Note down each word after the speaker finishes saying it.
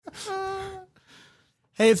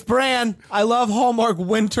Hey, it's Bran. I love Hallmark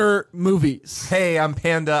winter movies. Hey, I'm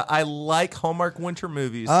Panda. I like Hallmark winter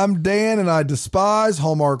movies. I'm Dan, and I despise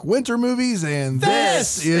Hallmark winter movies, and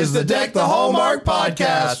this is the Deck the Hallmark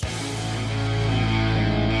podcast.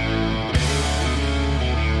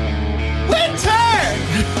 Winter!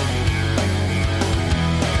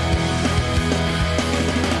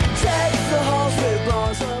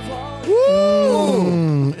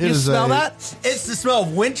 You smell that? It's the smell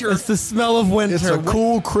of winter. It's the smell of winter. It's a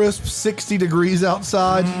cool, crisp 60 degrees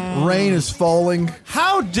outside. Rain is falling.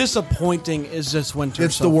 How disappointing is this winter?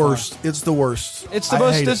 It's the worst. It's the worst. It's the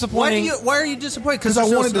most disappointing. Why are you disappointed? Because I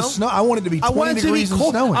wanted to snow. I wanted to be 20 degrees and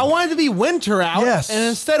snowing. I wanted to be winter out. Yes. And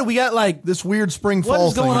instead we got like this weird spring fall what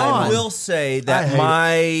is going thing. on? I will say that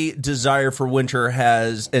my desire for winter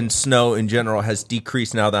and snow in general has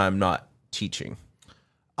decreased now that I'm not teaching.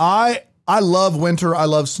 I love winter. I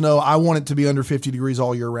love snow. I want it to be under 50 degrees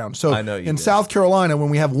all year round. So I know you in do. South Carolina, when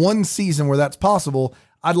we have one season where that's possible,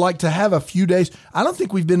 I'd like to have a few days. I don't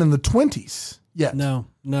think we've been in the 20s yet. No.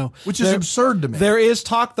 Which is absurd to me. There is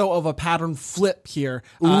talk, though, of a pattern flip here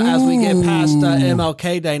as we get past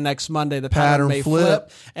MLK Day next Monday. The pattern may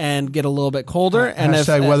flip and get a little bit colder. And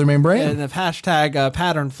hashtag Weatherman Brand. And if hashtag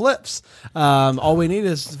pattern flips, all we need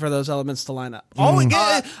is for those elements to line up. All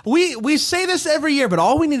we say this every year, but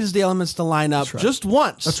all we need is the elements to line up just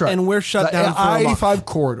once. That's right. And we're shut down for I-85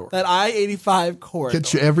 corridor. That I-85 corridor.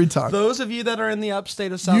 Gets you every time. Those of you that are in the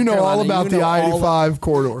upstate of South You know Carolina, all about the I-85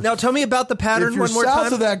 corridor. Now tell me about the pattern if you're one more south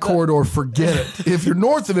time. of that corridor, forget it. If you're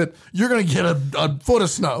north of it, you're going to get a foot of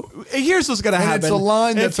snow. Here's what's going to happen. And it's a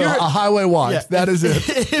line that's a highway wide. Yeah. That is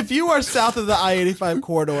it. If you are south of the I-85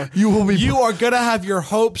 corridor, you are going to have your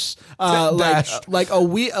hopes like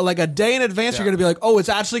a day in advance. You're going to be like, oh, it's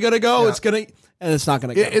actually going to go. It's going to. And it's not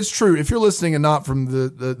going to go. It's true. If you're listening and not from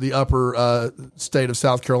the upper state of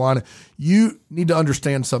South Carolina, you need to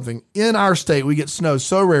understand something. In our state, we get snow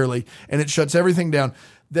so rarely, and it shuts everything down,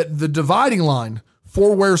 that the dividing line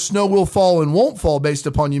for where snow will fall and won't fall based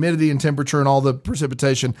upon humidity and temperature and all the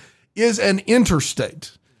precipitation is an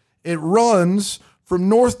interstate. It runs from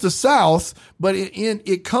north to south, but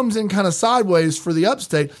it comes in kind of sideways for the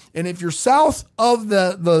upstate. And if you're south of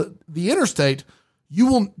the interstate,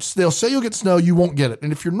 they'll say you'll get snow, you won't get it.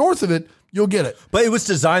 And if you're north of it, you'll get it. But it was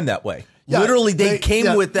designed that way. Yeah, literally, they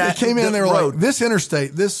came with that. They came in and they were road. like, this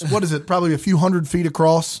interstate, what is it, probably a few hundred feet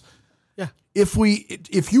across. Yeah. If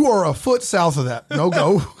you are a foot south of that, no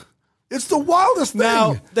go. It's the wildest thing.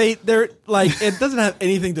 Now, they're like, it doesn't have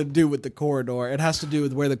anything to do with the corridor. It has to do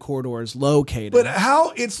with where the corridor is located. But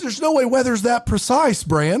there's no way weather's that precise,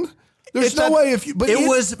 Bran. There's no way it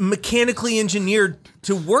was mechanically engineered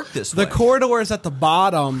to work this way. The corridor is at the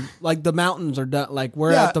bottom, like the mountains are done. Like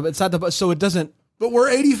it's at the so it doesn't. But where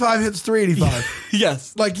 85 hits 385.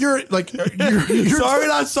 Yes. You're sorry,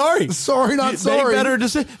 not sorry. Sorry, not sorry. Make better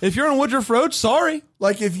decision. If you're on Woodruff Road, sorry.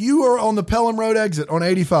 Like if you are on the Pelham Road exit on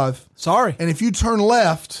 85. Sorry. And if you turn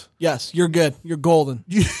left. Yes, you're good. You're golden.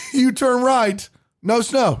 You turn right, no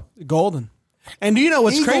snow. Golden. And do you know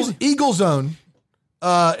what's crazy? Eagle Zone,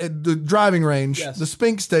 the driving range, the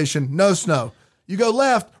Spink Station, no snow. You go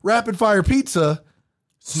left, Rapid Fire Pizza,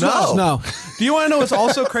 snow. Do you want to know what's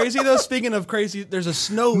also crazy, though? Speaking of crazy, there's a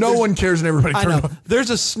snow. No one cares and everybody turns on.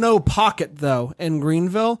 There's a snow pocket, though, in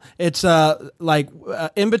Greenville. It's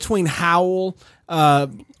in between Howell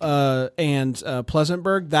and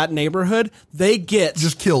Pleasantburg, that neighborhood, they get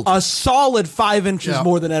just killed a solid 5 inches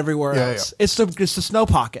more than everywhere else. Yeah. It's the snow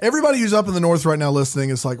pocket. Everybody who's up in the north right now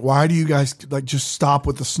listening is like, why do you guys just stop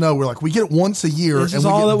with the snow? We're like, we get it once a year and we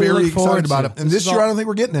get very excited about it. And this year, I don't think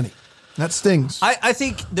we're getting any. That stings. I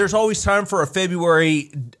think there's always time for a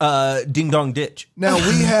February ding dong ditch. Now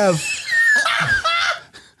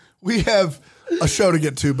we have a show to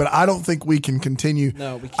get to, but I don't think we can continue.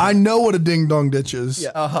 No, we can't. I know what a ding dong ditch is.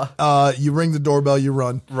 Yeah. You ring the doorbell, you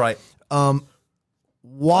run. Right.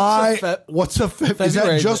 Why? What's a February? Is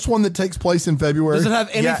that just one that takes place in February? Does it have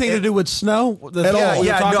anything to do with snow?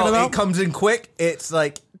 It comes in quick. It's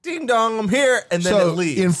like, ding dong, I'm here, and then it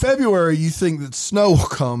leaves. In February, you think that snow will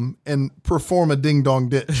come and perform a ding dong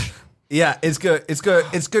ditch. Yeah, it's good. It's good.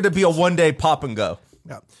 It's good to be a one-day pop and go.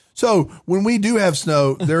 Yeah. So when we do have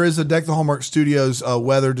snow, there is a Deck the Hallmark Studios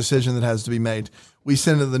weather decision that has to be made. We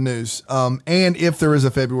send it to the news. And if there is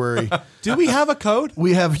a February. Do we have a code?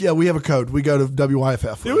 We have a code. We go to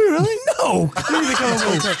WYFF. Do we really? No. We need to come up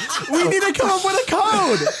with a code. We need to come up with a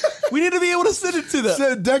code. We need to be able to send it to them.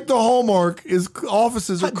 So Deck the Hallmark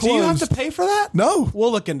offices are closed. Do you have to pay for that? No.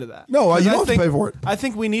 We'll look into that. No, you don't have to pay for it. I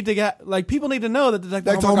think we need to get, people need to know that the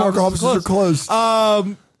Deck the Hallmark offices are closed.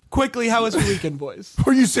 Quickly, how was your weekend, boys?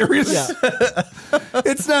 Are you serious? Yeah.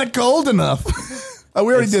 It's not cold enough. We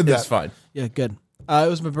already did that. It's fine. Yeah, good. It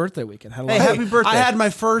was my birthday weekend. Had a lot Hey, of- happy birthday. I had my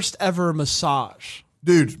first ever massage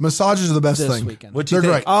Dude, massages are the best this thing. weekend. What'd you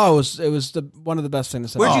They're think? great. Oh, it was one of the best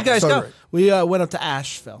things. Where'd you guys so go? great. We went up to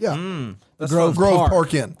Asheville. Yeah. The Grove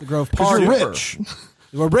Park Inn. The Grove 'Cause Park. you're rich.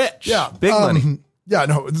 We're rich. Yeah. Big money. Yeah,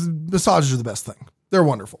 no, massages are the best thing. They're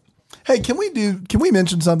wonderful. Hey, can we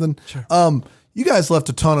mention something? Sure. You guys left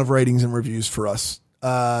a ton of ratings and reviews for us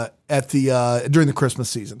at the during the Christmas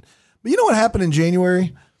season. But you know what happened in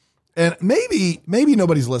January? And maybe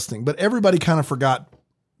nobody's listening, but everybody kind of forgot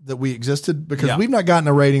that we existed because we've not gotten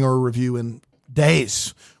a rating or a review in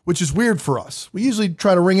days, which is weird for us. We usually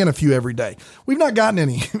try to ring in a few every day. We've not gotten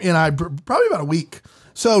any in probably about a week.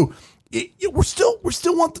 So we're still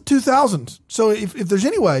want the 2000s. So if there's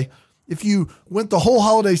any way, if you went the whole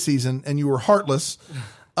holiday season and you were heartless,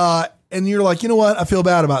 and you're like, you know what, I feel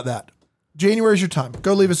bad about that. January's your time.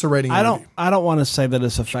 Go leave us a rating. I don't want to say that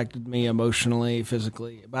it's affected me emotionally,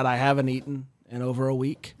 physically, but I haven't eaten in over a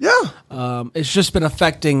week. Yeah. It's just been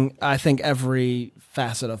affecting, I think, every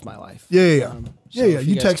facet of my life. Yeah. So You if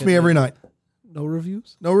you guys text could me every night. No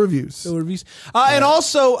reviews? No reviews. No reviews. And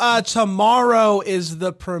also, tomorrow is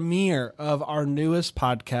the premiere of our newest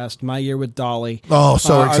podcast, My Year with Dolly. Oh,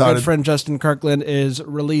 so Our excited. good friend Justin Kirkland is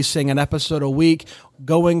releasing an episode a week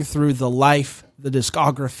going through the life, the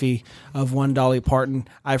discography of one Dolly Parton.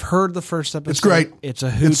 I've heard the first episode. It's great. It's a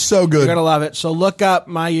hoot. It's so good. You're going to love it. So look up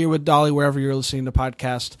My Year with Dolly wherever you're listening to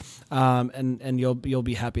podcast, and you'll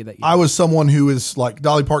be happy that you I was someone who is like,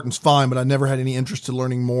 Dolly Parton's fine, but I never had any interest in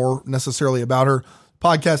learning more necessarily about her.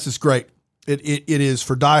 Podcast is great. It is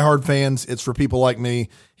for diehard fans. It's for people like me.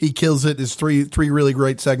 He kills it. There's three really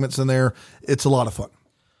great segments in there. It's a lot of fun.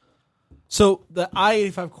 So the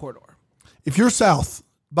I-85 corridor. If you're south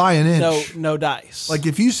by an inch, No dice. like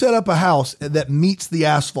if you set up a house that meets the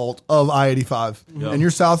asphalt of I-85 and you're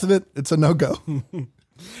south of it, it's a no-go.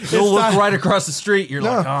 You'll look right across the street. You're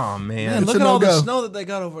like, oh, man. Man, it's look a at all the no-go. snow that they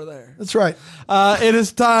got over there. That's right. It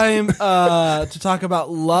is time to talk about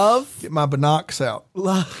Love. Get my binocs out.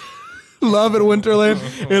 Love in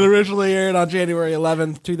Winterland. It originally aired on January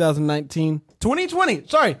 11th, 2019. 2020.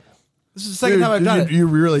 Sorry. This is the second time I've done it. You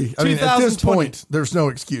really, I mean, at this 2020. point, there's no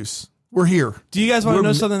excuse. We're here. Do you guys want to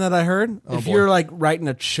know something that I heard? If boy. you're like writing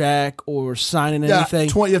a check or signing Yeah, anything,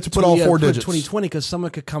 20 you have to put all four digits. 2020 because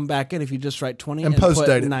someone could come back in if you just write 20 And and post put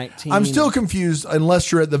date it. 19. I'm still confused,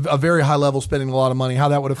 unless you're at a very high level spending a lot of money, how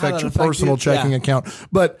that would affect that your affect personal you? checking Yeah. account.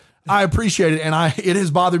 But I appreciate it, and it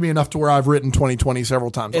has bothered me enough to where I've written 2020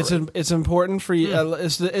 several times. It's important for you.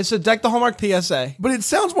 It's a Deck the Hallmark PSA. But it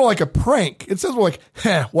sounds more like a prank. It sounds more like,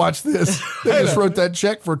 watch this. They just wrote that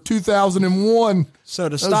check for 2001. So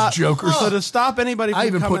to Those stop jokers. So to stop anybody from I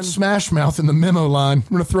even coming, put Smash Mouth in the memo line.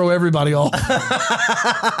 I'm going to throw everybody off.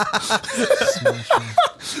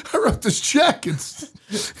 I wrote this check. It's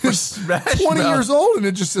 20 years old, and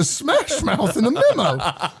it just says Smash Mouth in the memo.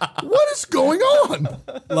 What is going on?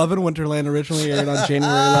 Love in Winterland originally aired on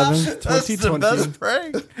January 11th, 2020. That's the best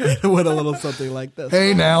prank. It went a little something like this.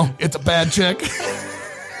 Hey, now, it's a bad check.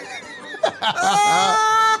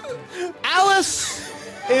 Alice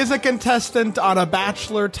is a contestant on a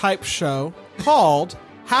bachelor type show called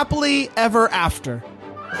Happily Ever After.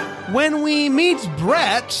 When we meet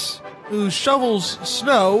Brett, who shovels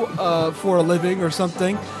snow for a living or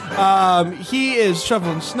something, he is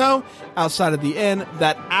shoveling snow outside of the inn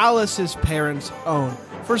that Alice's parents own.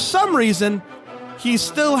 For some reason, he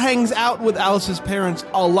still hangs out with Alice's parents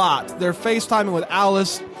a lot. They're FaceTiming with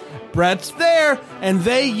Alice. Brett's there, and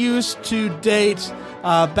they used to date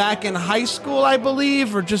back in high school, I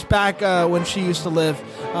believe, or just back when she used to live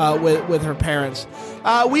with her parents.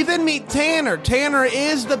 We then meet Tanner. Tanner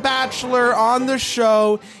is the bachelor on the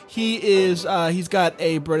show. He's got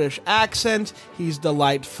a British accent. He's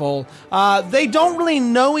delightful. They don't really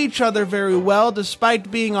know each other very well, despite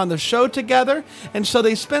being on the show together, and so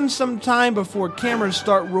they spend some time before cameras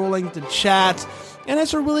start rolling to chat. And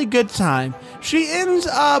it's a really good time. She ends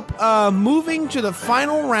up moving to the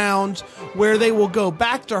final round where they will go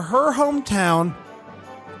back to her hometown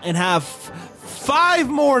and have 5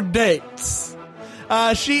 more dates.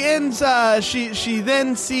 She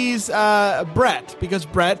then sees Brett because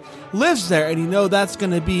Brett lives there, and you know that's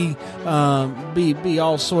going to be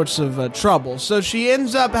all sorts of trouble. So she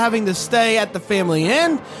ends up having to stay at the family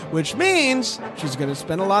inn, which means she's going to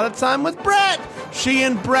spend a lot of time with Brett. She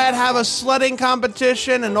and Brett have a sledding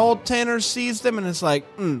competition, and old Tanner sees them, and it's like,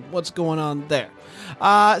 what's going on there?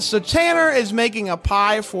 So Tanner is making a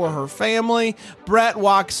pie for her family. Brett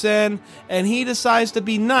walks in, and he decides to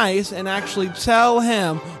be nice and actually tell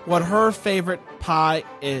him what her favorite pie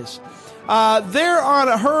is. Tanner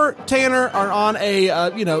are on a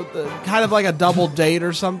kind of like a double date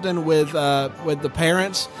or something with the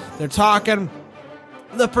parents. They're talking.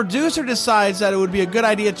 The producer decides that it would be a good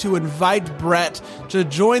idea to invite Brett to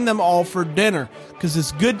join them all for dinner because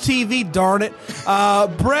it's good TV, darn it.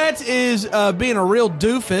 Brett is being a real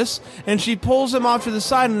doofus, and she pulls him off to the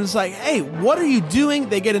side and is like, hey, what are you doing?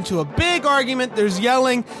 They get into a big argument. There's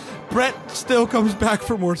yelling. Brett still comes back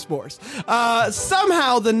for more s'mores.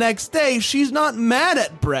 Somehow the next day, she's not mad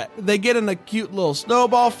at Brett. They get in a cute little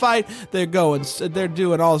snowball fight. They're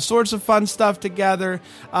doing all sorts of fun stuff together.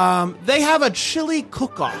 They have a chili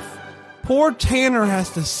cook-off. Poor Tanner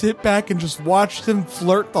has to sit back and just watch them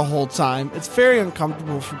flirt the whole time. It's very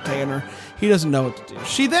uncomfortable for Tanner. He doesn't know what to do.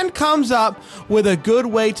 She then comes up with a good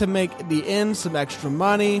way to make the inn some extra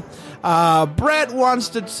money. Brett wants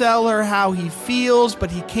to tell her how he feels,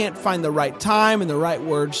 but he can't find the right time and the right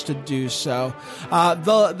words to do so.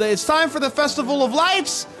 It's time for the Festival of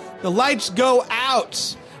Lights. The lights go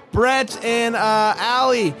out. Brett and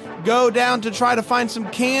Allie go down to try to find some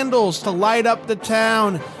candles to light up the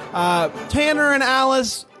town. Tanner and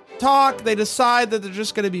Alice talk. They decide that they're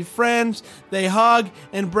just going to be friends. They hug,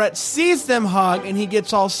 and Brett sees them hug, and he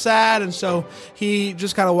gets all sad, and so he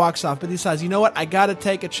just kind of walks off. But he decides, you know what? I got to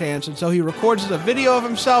take a chance. And so he records a video of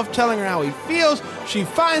himself telling her how he feels. She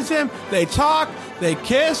finds him. They talk. They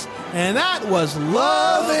kiss. And that was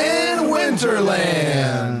Love in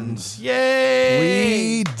Winterland.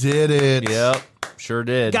 Yay! We did it. Yep, sure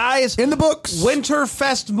did. Guys, in the books.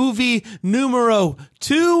 Winterfest movie numero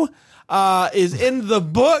 2 is in the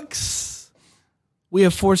books. We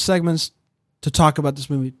have 4 segments to talk about this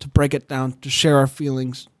movie, to break it down, to share our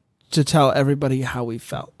feelings, to tell everybody how we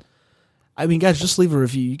felt. I mean, guys, just leave a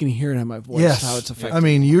review. You can hear it in my voice, how it's affecting. I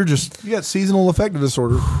mean, you got seasonal affective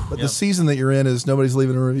disorder, but the season that you're in is nobody's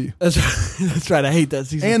leaving a review. That's right. I hate that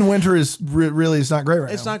season. And winter is really, it's not great right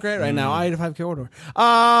now. It's not great right now. I ate a 5K order.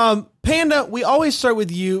 Panda, we always start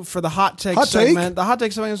with you for the hot take segment. The hot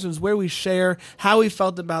take segment is where we share how we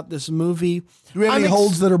felt about this movie. Do we have any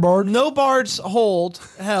holds that are barred? No bards held.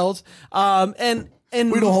 And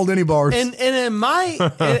we don't hold any bars. And in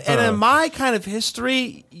my kind of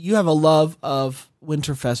history, you have a love of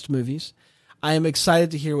Winterfest movies. I am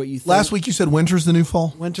excited to hear what you think. Last week you said winter's the new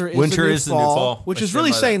fall. Winter is the new fall, which is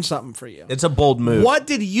really saying something for you. It's a bold move. What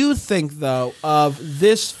did you think, though, of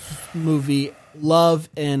this movie, Love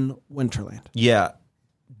in Winterland? Yeah,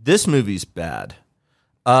 this movie's bad.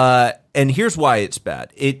 And here's why it's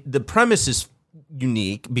bad. The premise is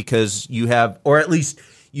unique because you have, or at least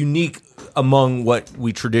unique among what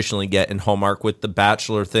we traditionally get in Hallmark with the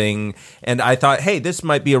Bachelor thing. And I thought, hey, this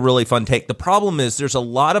might be a really fun take. The problem is there's a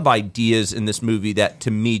lot of ideas in this movie that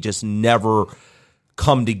to me just never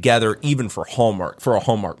come together, even for a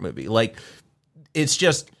Hallmark movie. Like, it's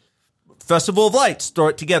just Festival of Lights, throw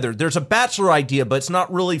it together. There's a Bachelor idea, but it's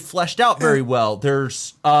not really fleshed out very well.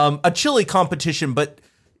 There's a chili competition, but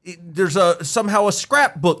there's somehow a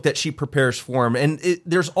scrapbook that she prepares for him. And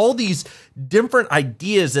there's all these different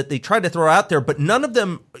ideas that they try to throw out there, but none of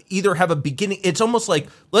them either have a beginning. It's almost like,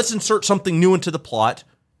 let's insert something new into the plot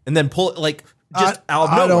and then pull it like just out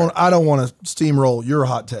of nowhere. I don't want to steamroll your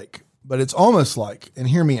hot take, but it's almost like, and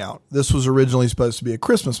hear me out, this was originally supposed to be a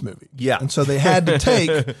Christmas movie. Yeah. And so they had to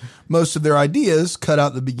take most of their ideas, cut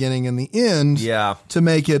out the beginning and the end to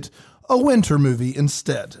make it a winter movie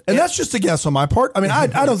instead. And that's just a guess on my part. I mean, I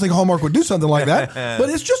don't think Hallmark would do something like that, but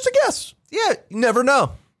it's just a guess. Yeah, you never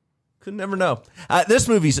know. Could never know. This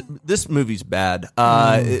movie's bad,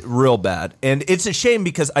 real bad, and it's a shame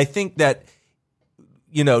because I think that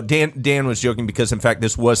Dan was joking because in fact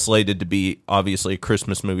this was slated to be obviously a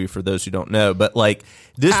Christmas movie for those who don't know, but like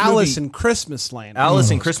this Alice in Christmas Land,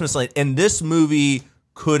 and this movie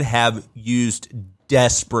could have used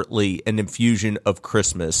desperately an infusion of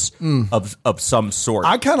Christmas of some sort.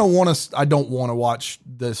 I kind of want to. I don't want to watch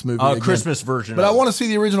this movie again, Christmas version, but I want to see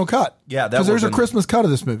the original cut. Yeah, because there's a Christmas cut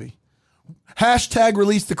of this movie. #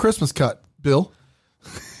 release the Christmas cut. Bill,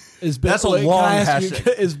 that's a long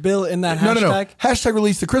hashtag. Is Bill in that hashtag? No. #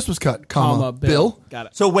 release the Christmas cut, comma Bill. Got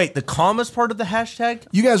it. So wait, the comma's part of the hashtag?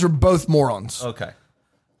 You guys are both morons. Okay.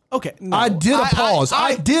 No, I did a pause.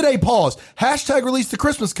 I did a pause. # release the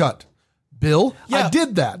Christmas cut. Bill, I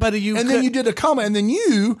did that. But then you did a comma, and then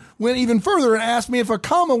you went even further and asked me if a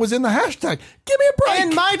comma was in the hashtag. Give me a break.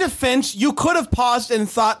 In my defense, you could have paused and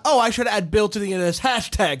thought, oh, I should add Bill to the end of this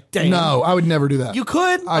hashtag. Dang. No, I would never do that. You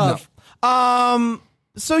could? I'd know.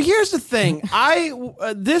 So here's the thing.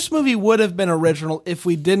 This movie would have been original if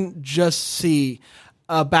we didn't just see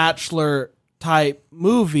a Bachelor type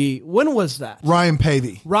movie. When was that? Ryan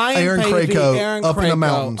Pavey. Aaron Krakow, Up in the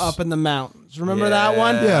Mountains. Up in the Mountains. Remember that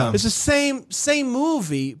one? Yeah. It's the same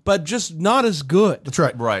movie, but just not as good. That's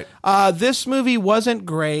right. Right. This movie wasn't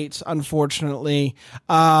great, unfortunately.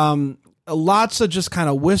 Lots of just kind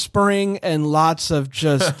of whispering and lots of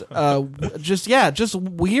just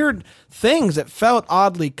weird things. It felt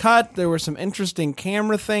oddly cut. There were some interesting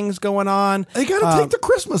camera things going on. They got to take the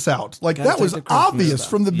Christmas out. Like, that was obvious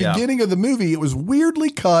from the beginning of the movie. It was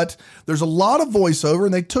weirdly cut. There's a lot of voiceover,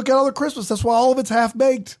 and they took out all the Christmas. That's why all of it's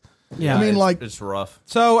half-baked. Yeah, I mean, it's rough.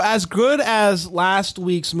 So as good as last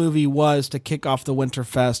week's movie was to kick off the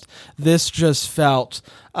Winterfest, this just felt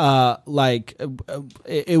like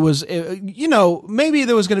it was. Maybe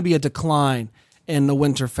there was going to be a decline in the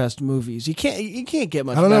Winterfest movies. You can't get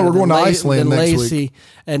much. I don't know. We're going to Iceland next Lacey week.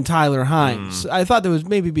 And Tyler Hines. I thought there was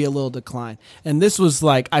maybe be a little decline, and this was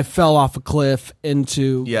like I fell off a cliff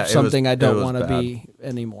into something I don't want to be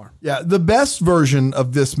anymore. Yeah, the best version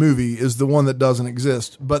of this movie is the one that doesn't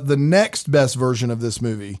exist, but the next best version of this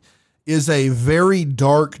movie is a very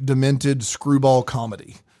dark, demented screwball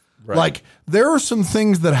comedy. Right. Like, there are some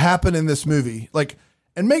things that happen in this movie, like,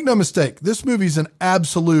 and make no mistake, this movie's an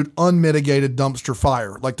absolute unmitigated dumpster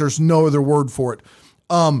fire. Like, there's no other word for it.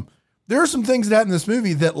 There are some things that happen in this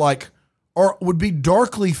movie that would be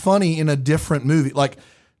darkly funny in a different movie. Like,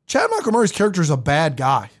 Chad Michael Murray's character is a bad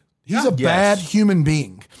guy. He's a bad human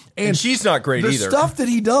being. And she's not great either. The stuff that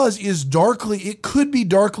he does is it could be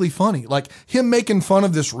darkly funny. Like him making fun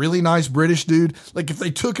of this really nice British dude. Like, if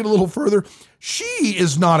they took it a little further, she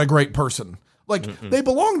is not a great person. Like, they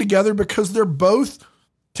belong together because they're both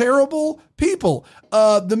terrible people.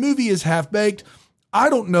 The movie is half-baked. I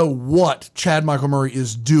don't know what Chad Michael Murray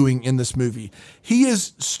is doing in this movie. He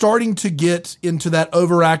is starting to get into that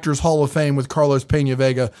overactors Hall of Fame with Carlos Pena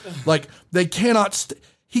Vega. Like,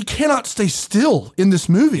 he cannot stay still in this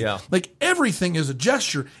movie. Yeah. Like, everything is a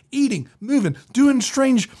gesture, eating, moving, doing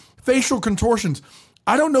strange facial contortions.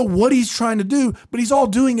 I don't know what he's trying to do, but he's all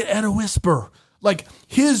doing it at a whisper. Like,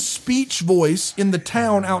 his speech voice in the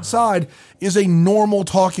town outside is a normal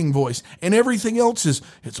talking voice, and everything else is,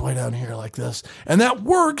 it's way down here like this. And that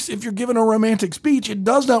works if you're giving a romantic speech. It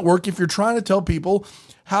does not work if you're trying to tell people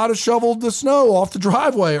how to shovel the snow off the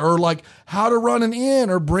driveway, or like how to run an inn,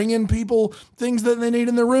 or bring in people things that they need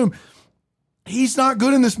in their room. He's not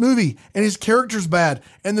good in this movie, and his character's bad,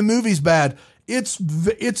 and the movie's bad. It's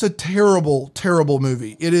a terrible, terrible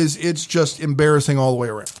movie. It's just embarrassing all the way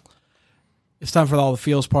around. It's time for all the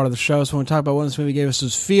feels part of the show. So when we talk about what this movie gave us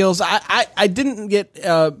was feels, I didn't get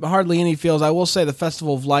hardly any feels. I will say the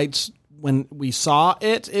Festival of Lights, when we saw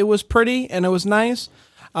it, it was pretty and it was nice.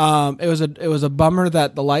 It was a bummer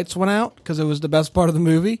that the lights went out because it was the best part of the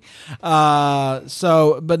movie.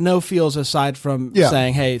 But no feels aside from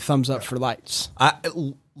saying, hey, thumbs up for lights.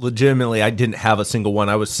 Legitimately, I didn't have a single one.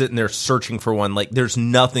 I was sitting there searching for one. Like, there's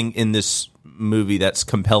nothing in this movie that's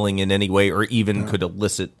compelling in any way or even could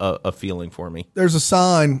elicit a feeling for me. There's a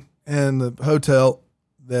sign in the hotel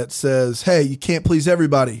that says, hey, you can't please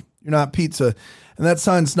everybody. You're not pizza. And that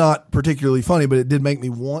sign's not particularly funny, but it did make me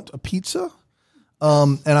want a pizza.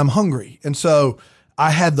 And I'm hungry. And so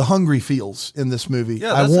I had the hungry feels in this movie.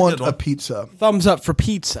 Yeah, I that's want a good one. a pizza. Thumbs up for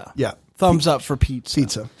pizza. Yeah. Thumbs up for pizza.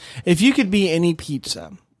 Pizza. If you could be any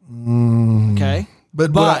pizza, okay?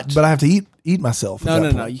 But I have to eat myself.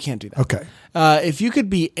 No, you can't do that. Okay. If you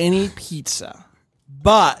could be any pizza,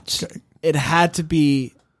 but it had to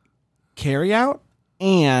be carry out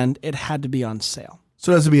and it had to be on sale.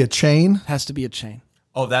 So it has to be a chain? It has to be a chain.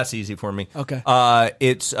 Oh, that's easy for me. Okay.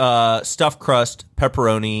 It's stuffed crust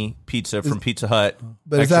pepperoni pizza from Pizza Hut.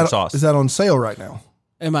 But extra sauce. Is that on sale right now?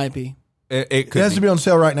 It might be. It could has to be on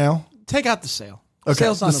sale right now? Take out the sale. Okay.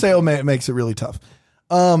 Sale's not the sale makes it really tough.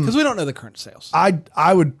 because we don't know the current sales.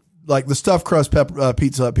 I would like the stuffed crust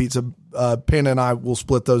pizza. Panda and I will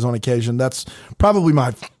split those on occasion. That's probably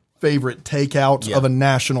my favorite takeout of a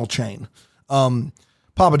national chain.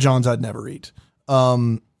 Papa John's I'd never eat.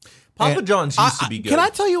 Papa John's used to be good. Can I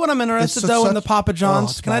tell you what I'm interested in the Papa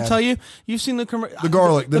John's? Can I tell you? You've seen the commercial. The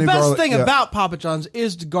garlic. The new best garlic, thing about Papa John's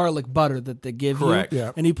is the garlic butter that they give Correct. you.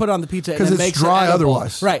 Yeah. And you put on the pizza and because it it's makes dry it edible.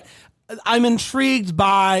 otherwise. Right. I'm intrigued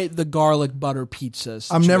by the garlic butter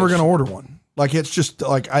pizzas. I'm never going to order one. Like it's just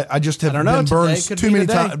like I just have I don't know, been burned today could too be many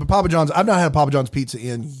the day. times. But Papa John's, I've not had Papa John's pizza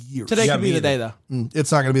in years. Today Yeah, could me be the day, either. though.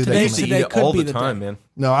 It's not going to be the I day. used for to me. eat Today it could all be the the time, day. man.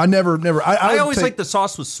 No, I never. I would always take like the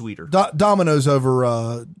sauce was sweeter. Domino's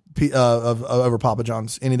over over Papa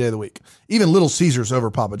John's any day of the week. Even Little Caesars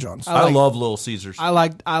over Papa John's. I love Little Caesars. I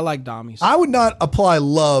like Dommies. I would not apply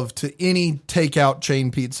love to any takeout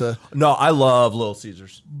chain pizza. No, I love Little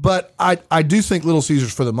Caesars. But I do think Little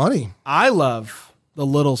Caesars for the money. I love the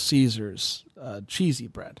Little Caesars cheesy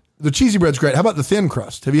bread. The cheesy bread's great. How about the thin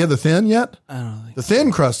crust? Have you had the thin yet? I don't think the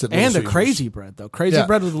thin crust at Little and the Caesars. crazy bread though. Crazy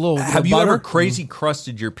bread with a little. Have you butter. ever crazy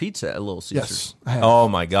crusted your pizza at Little Caesars? Yes, I have. Oh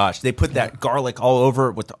my gosh, they put that garlic all over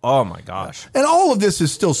it with the. Oh my gosh. And all of this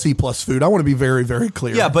is still C+ food. I want to be very, very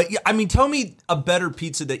clear. Yeah, but I mean, tell me a better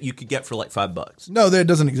pizza that you could get for like $5. No, it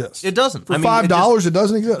doesn't exist. It doesn't. For I mean, $5, it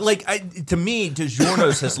doesn't exist. Like to me,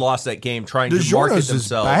 DiGiorno's has lost that game trying to market DiGiorno's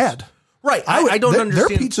themselves. is bad. Right, I don't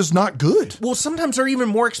understand. Their pizza's not good. Well, sometimes they're even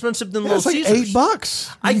more expensive than Little It's like Caesars.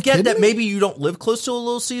 $8. I get kidding that me? maybe you don't live close to a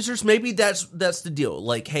Little Caesars. Maybe that's the deal.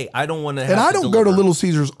 Like, hey, I don't want to. And I don't go to Little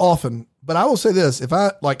Caesars often, but I will say this: if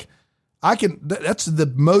I like, I can. That's the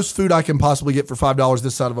most food I can possibly get for $5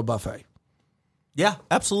 this side of a buffet. Yeah,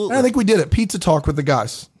 absolutely. And I think we did it. Pizza Talk with the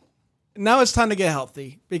guys. Now it's time to get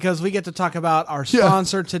healthy because we get to talk about our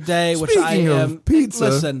sponsor today, which Speaking I of am. pizza.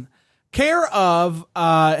 Listen, Care of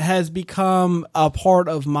has become a part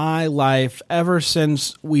of my life ever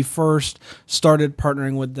since we first started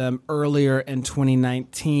partnering with them earlier in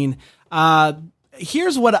 2019.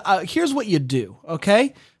 Here's what you do,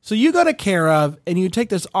 okay? So you go to Care of and you take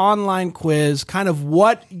this online quiz, kind of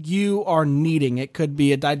what you are needing. It could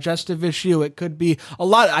be a digestive issue. It could be a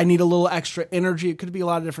lot. I need a little extra energy. It could be a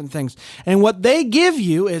lot of different things. And what they give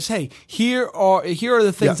you is, hey, here are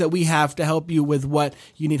the things that we have to help you with what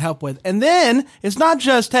you need help with. And then it's not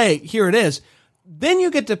just, hey, here it is. Then you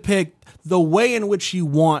get to pick the way in which you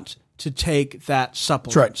want to take that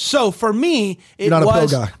supplement. That's right. So for me, You're not a pill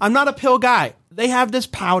guy. I'm not a pill guy. They have this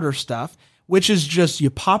powder stuff, which is just you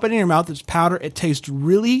pop it in your mouth. It's powder. It tastes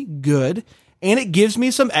really good, and it gives me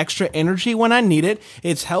some extra energy when I need it.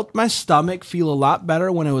 It's helped my stomach feel a lot better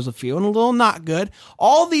when it was feeling a little not good.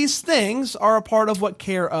 All these things are a part of what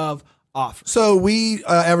Care of offers. So we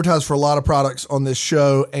advertise for a lot of products on this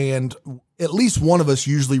show, and at least one of us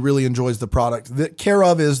usually really enjoys the product. The Care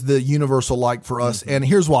of is the universal like for us. And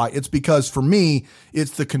here's why. It's because for me,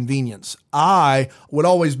 it's the convenience. I would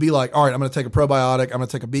always be like, all right, I'm going to take a probiotic. I'm going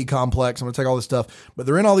to take a B complex. I'm going to take all this stuff. But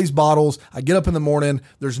they're in all these bottles. I get up in the morning.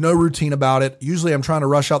 There's no routine about it. Usually I'm trying to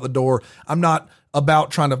rush out the door. I'm not about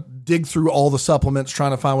trying to dig through all the supplements,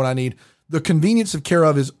 trying to find what I need. The convenience of Care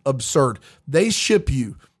of is absurd. They ship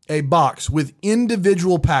you a box with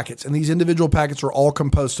individual packets, and these individual packets are all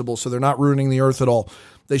compostable, so they're not ruining the earth at all.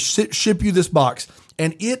 They ship you this box,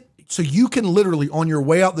 and so you can literally, on your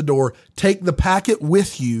way out the door, take the packet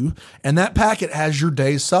with you, and that packet has your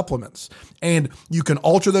day's supplements. And you can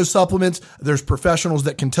alter those supplements. There's professionals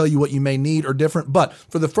that can tell you what you may need or different. But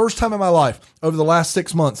for the first time in my life, over the last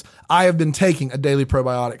 6 months, I have been taking a daily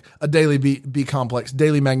probiotic, a daily B complex,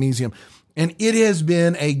 daily magnesium. And it has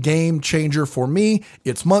been a game changer for me.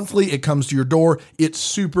 It's monthly. It comes to your door. It's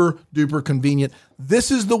super duper convenient.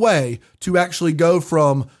 This is the way to actually go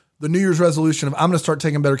from the New Year's resolution of I'm going to start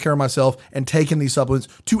taking better care of myself and taking these supplements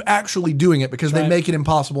to actually doing it, because they make it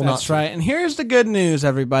impossible not to. That's right. And here's the good news,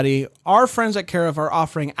 everybody. Our friends at Care of are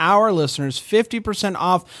offering our listeners 50%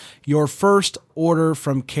 off your first order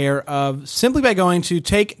from Care of simply by going to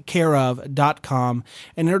takecareof.com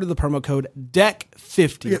and enter the promo code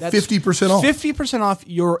DEC50. You get 50% off. 50% off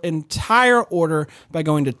your entire order by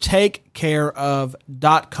going to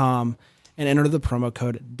takecareof.com and enter the promo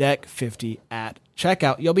code DEC50 at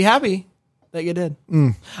checkout. You'll be happy that you did.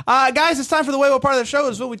 Guys, it's time for the Wait What part of the show.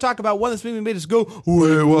 Is when we talk about one that's maybe made us go,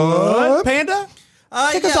 wait, what? Panda?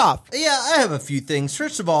 Kick us off. Yeah, I have a few things.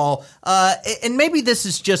 First of all, and maybe this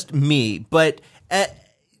is just me, but at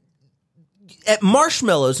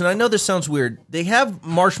Marshmallows, and I know this sounds weird, they have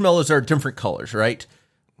marshmallows that are different colors, right?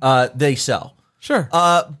 They sell. Sure.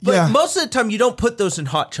 But Yeah. most of the time, you don't put those in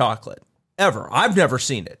hot chocolate. Ever. I've never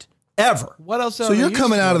seen it. Ever. What else? So you're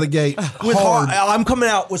coming out of the gate With hard. I'm coming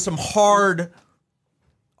out with some hard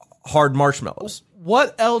marshmallows.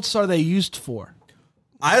 What else are they used for?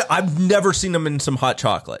 I've never seen them in some hot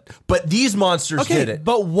chocolate, but these monsters did it.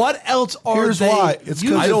 But what else are Here's they? why. It's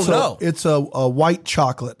used I don't know. It's a white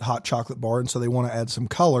chocolate, hot chocolate bar, and so they want to add some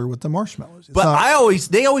color with the marshmallows. It's But not-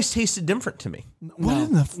 they always tasted different to me. what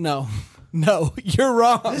in the No, you're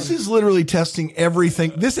wrong. This is literally testing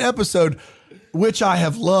everything. This episode, which I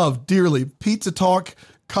have loved dearly, Pizza Talk,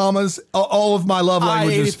 commas, all of my love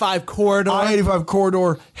languages. I-85 corridor. I-85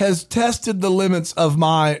 corridor has tested the limits of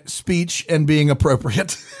my speech and being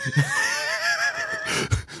appropriate.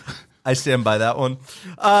 I stand by that one.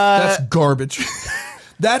 That's garbage.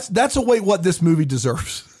 That's a wait what this movie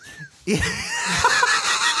deserves.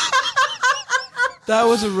 That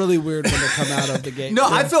was a really weird one to come out of the gate. No,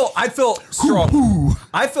 I feel strong.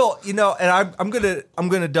 I feel, and I'm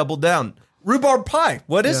gonna double down. Rhubarb pie.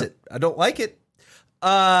 What is it? I don't like it.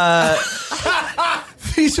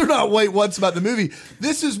 These are not wait what's about the movie.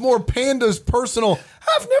 This is more Panda's personal.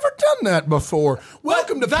 I've never done that before.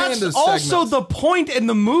 Welcome to That's Panda's also segments. the point in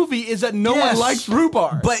the movie is that no one likes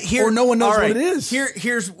rhubarb. But here, Or no one knows all right, what it is.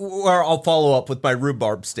 Here's where I'll follow up with my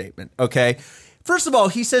rhubarb statement. Okay. First of all,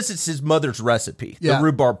 he says it's his mother's recipe, the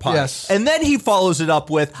rhubarb pie. Yes. And then he follows it up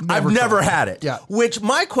with, I've never had it. Yeah. Which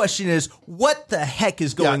my question is, what the heck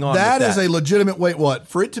is going on That with is a legitimate wait what?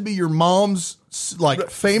 For it to be your mom's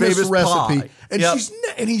famous recipe. pie. And Yep.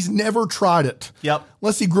 he's never tried it. Yep.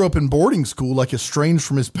 Unless he grew up in boarding school, like estranged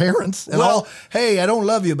from his parents. And hey, I don't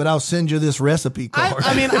love you, but I'll send you this recipe card.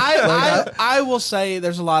 I will say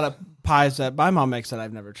there's a lot of pies that my mom makes that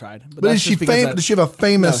I've never tried. But is she does she have a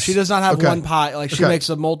famous? No, she does not have Okay. one pie. Like she Okay. makes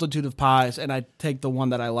a multitude of pies, and I take the one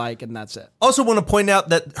that I like, and that's it. Also want to point out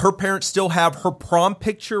that her parents still have her prom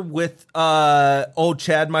picture with old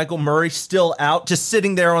Chad Michael Murray still out, just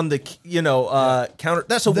sitting there on the counter.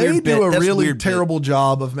 That's a They weird bit. do a That's really weird bit. terrible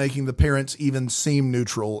job of making the parents even seem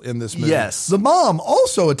neutral in this movie. Yes. The mom,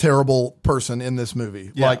 also a terrible person in this movie.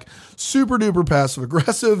 Yeah. Like super duper passive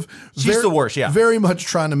aggressive. She's the worst, yeah. Very much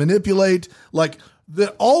trying to manipulate. Like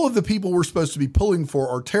all of the people we're supposed to be pulling for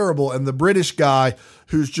are terrible. And the British guy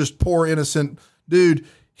who's just poor, innocent dude,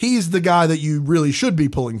 he's the guy that you really should be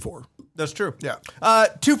pulling for. That's true. Yeah.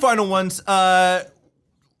 Two final ones.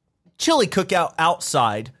 Chili cookout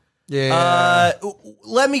outside. Yeah.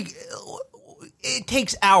 It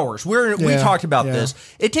takes hours. We Yeah, talked about yeah. this.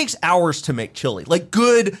 It takes hours to make chili, like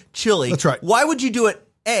good chili. That's right. Why would you do it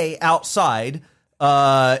outside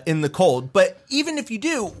in the cold? But even if you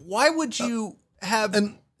do, why would you have?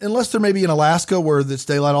 And unless they're maybe in Alaska where it's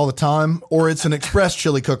daylight all the time, or it's an express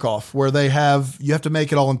chili cook-off where you have to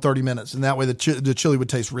make it all in 30 minutes, and that way the chili would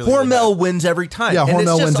taste really, really Hormel bad. wins every time. Yeah, and Hormel it's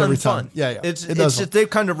just wins every unfun. time. Yeah, yeah. It's It does. just, they've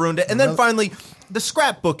kind of ruined it. And then finally, the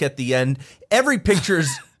scrapbook at the end. Every picture is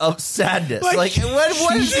of sadness. Like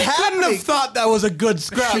what is She couldn't happening? have thought that was a good She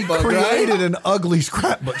scrapbook, right? created an ugly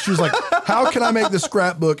scrapbook. She was like, how can I make the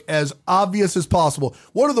scrapbook as obvious as possible?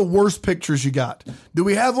 What are the worst pictures you got? Do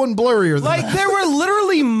we have one blurrier than Like that? there were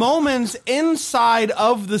literally moments inside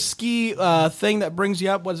of the ski thing that brings you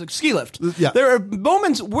up. What is it? Ski lift. Yeah. There are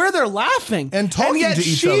moments where they're laughing And talking yet to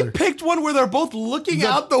each she other. picked one where they're both looking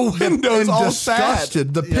out the windows, and all disgusted.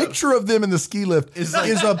 sad. The picture of them in the ski lift is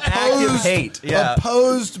like opposed active hate. Yeah.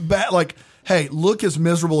 Opposed back. Like, hey, look as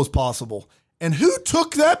miserable as possible. And who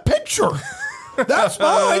took that picture? That's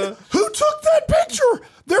mine. Who took that picture?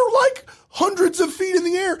 They're like hundreds of feet in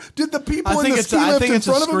the air. Did the people in the ski lift in front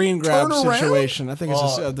of them screen grab turn around? situation. I think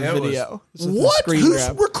it's the it was- video. It's the What? screen Who's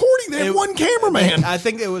grab. recording? They had one cameraman. I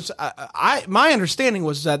think it was. My understanding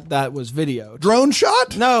was that was video. Drone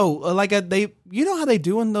shot? No, like you know how they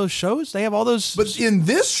do in those shows? They have all those. But in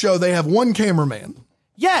this show, they have one cameraman.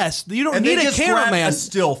 Yes, you don't And need they a just grab cameraman. a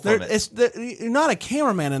still from it. You're not a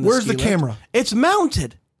cameraman in this. Where's the camera? It's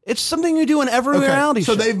mounted. It's something you do in every reality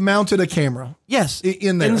so show. they've mounted a camera. Yes,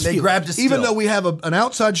 In there. the They ski lift. grabbed a still. Even though we have an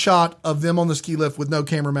outside shot of them on the ski lift with no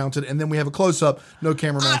camera mounted, and then we have a close up, no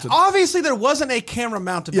camera mounted. Obviously, there wasn't a camera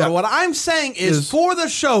mounted. Yeah. But what I'm saying is for the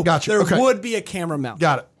show, Gotcha. there Okay. would be a camera mounted.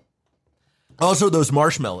 Got it. Also, those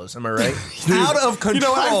marshmallows. Am I right? Out of control.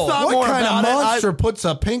 know what I thought? What more kind of about it. monster puts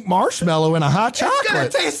a pink marshmallow in a hot It's gonna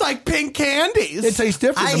chocolate? taste like pink candies. It tastes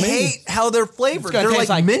different I to me. hate how they're flavored. It's gonna They're taste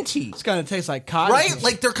like minty, It's gonna taste like cotton. right?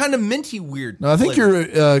 Like they're kind of minty weird. No, I think flavor.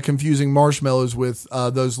 you're confusing marshmallows with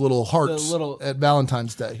those little hearts The little- at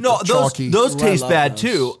Valentine's Day. No, The those chalky. those I taste love bad those.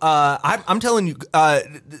 too. I'm telling you,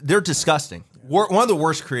 they're disgusting. One of the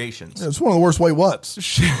worst creations. It's one of the worst wait whats.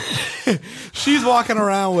 She's walking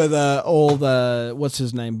around with old what's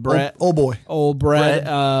his name, Brett. Old boy. Old Brett,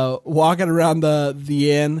 walking around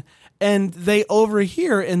the inn, and they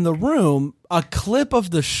overhear in the room a clip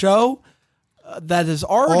of the show that is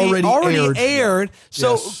already Already aired.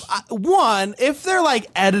 So, Yes. one, if they're like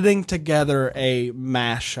editing together a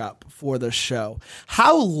mashup for the show,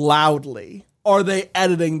 how loudly are they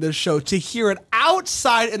editing the show to hear it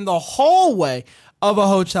outside in the hallway of a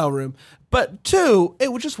hotel room? But two,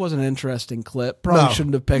 it just was an interesting clip. Probably No.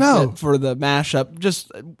 shouldn't have picked No. it for the mashup.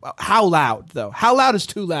 Just how loud, though? How loud is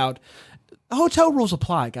too loud? Hotel rules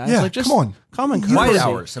apply, guys. Yeah, like, just come on. common White courtesy.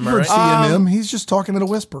 hours. Am I You heard right? CMM. He's just talking in a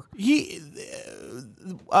whisper.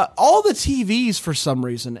 All the TVs, for some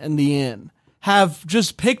reason, in the inn have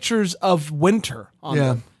just pictures of winter on Yeah.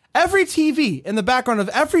 them. Every TV in the background of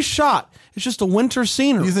every shot is just a winter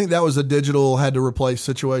scenery. Do you think that was a digital had to replace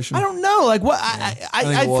situation? I don't know. Like what?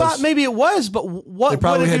 I thought maybe it was, but what they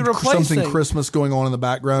probably would it had be replacing? something Christmas going on in the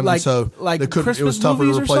background, Like- and so like they couldn't. It Christmas was tougher to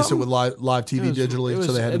movies or replace it something? with live TV digitally, it was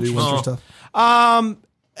so they had to do winter interesting. stuff.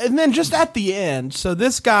 And then just at the end, so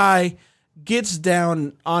this guy gets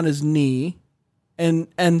down on his knee, and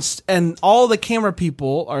all the camera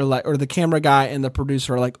people are like, or the camera guy and the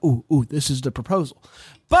producer are like, ooh, this is the proposal.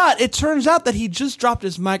 But it turns out that he just dropped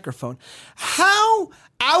his microphone. How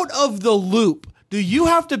out of the loop do you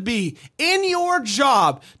have to be in your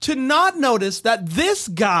job to not notice that this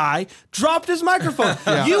guy dropped his microphone?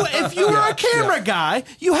 If you were a camera guy,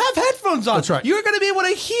 you have headphones on. That's right. You're going to be able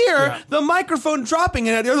to hear the microphone dropping,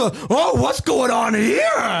 and you're like, oh, what's going on here?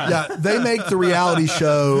 Yeah, they make the reality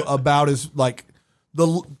show about as like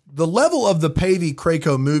the level of the Pavey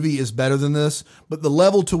Craco movie is better than this, but the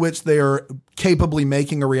level to which they are capably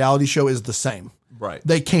making a reality show is the same. Right.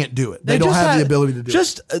 They can't do it. They don't have the ability to do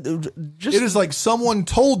it. It is like someone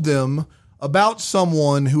told them about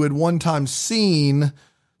someone who had one time seen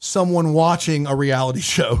someone watching a reality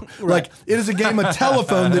show. Right. Like it is a game of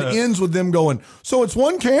telephone that ends with them going, so it's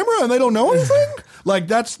one camera and they don't know anything? Like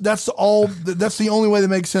that's the only way that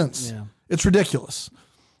makes sense. Yeah. It's ridiculous.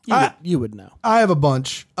 You would know. I have a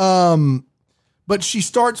bunch. But she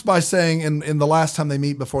starts by saying, in the last time they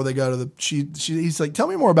meet before they go to he's like, tell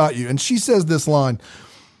me more about you. And she says this line,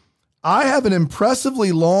 I have an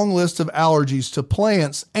impressively long list of allergies to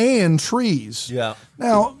plants and trees. Yeah.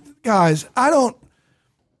 Now, guys, a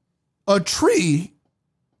tree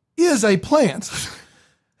is a plant.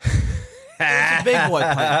 It's a big boy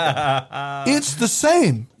plant. It's the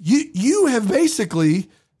same. You have basically,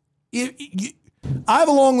 I have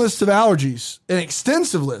a long list of allergies, an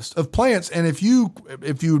extensive list of plants, and if you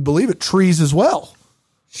would believe it, trees as well.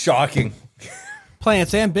 Shocking.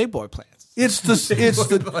 Plants and big boy plants. It's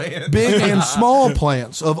the big and small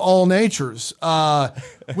plants of all natures,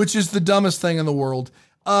 which is the dumbest thing in the world.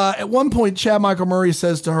 At one point, Chad Michael Murray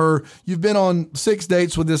says to her, you've been on 6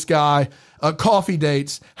 dates with this guy, coffee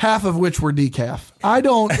dates, half of which were decaf. I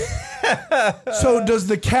don't. So does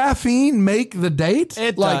the caffeine make the date?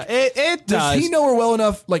 It does. does. He know her well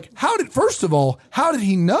enough? Like, how did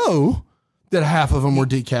he know that half of them were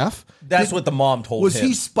decaf? That's what the mom told him. Was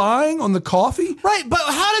he spying on the coffee? Right, but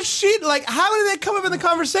how did they come up in the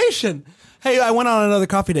conversation? Hey, I went on another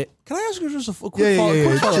coffee date. Can I ask you just a quick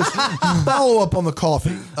follow-up? Just follow up on the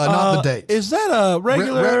coffee, not the date. Is that a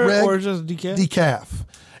regular Reg- or just decaf? Decaf.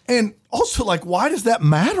 And also, like, why does that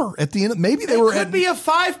matter at the end? Maybe they were could be a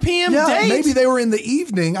 5 p.m. yeah, date. maybe they were in the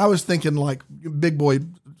evening. I was thinking like big boy,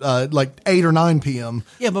 like 8 or 9 p.m.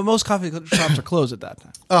 Yeah, but most coffee shops are closed at that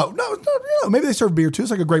time. Oh, no, maybe they serve beer too.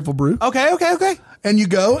 It's like a Grateful Brew. Okay. And you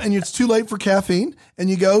go, and it's too late for caffeine, and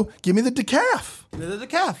you go, give me the decaf. The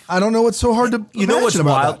decaf. I don't know what's so hard to You know what's imagine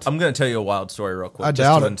about wild? that. I'm going to tell you a wild story real quick. I just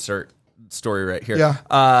doubt to it. insert story right here.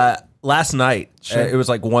 Yeah. Last night, it was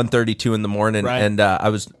like 1:32 in the morning, Right. and I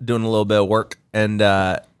was doing a little bit of work, and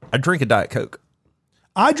I drink a Diet Coke.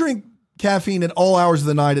 I drink caffeine at all hours of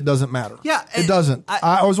the night. It doesn't matter. Yeah, it doesn't.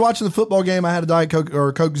 I was watching the football game. I had a Diet Coke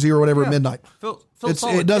or Coke Zero, whatever, at midnight.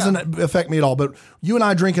 It doesn't affect me at all. But you and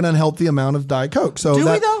I drink an unhealthy amount of Diet Coke, so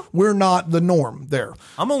Do we, though? We're not the norm there.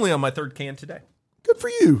 I'm only on my 3rd can today. Good for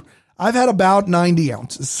you. I've had about 90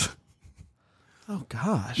 ounces. Oh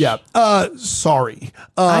gosh. Yeah. Sorry.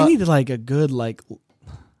 I need like a good like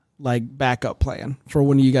backup plan for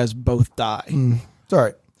when you guys both die. It's all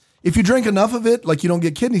right. If you drink enough of it, like you don't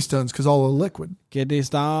get kidney stones because all the liquid. Kidney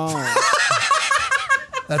stone.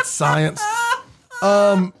 That's science.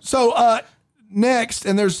 Next,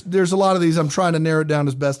 and there's a lot of these. I'm trying to narrow it down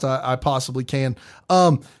as best I possibly can.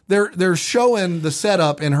 They're showing the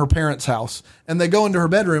setup in her parents' house, and they go into her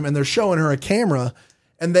bedroom and they're showing her a camera,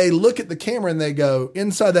 and they look at the camera and they go,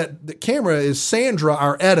 inside the camera is Sandra,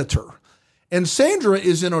 our editor. And Sandra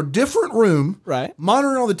is in a different room, right,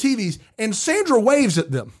 monitoring all the TVs, and Sandra waves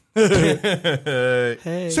at them.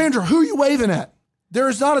 Hey. Sandra, who are you waving at? There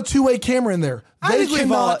is not a two-way camera in there. They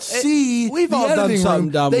cannot see we've the all done editing something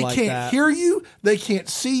room. dumb They like can't that. hear you. They can't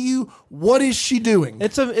see you. What is she doing?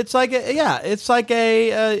 It's a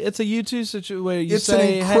U2 situation where you It's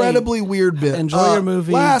say, an incredibly weird bit. enjoy your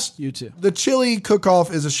movie, U2. U2. The chili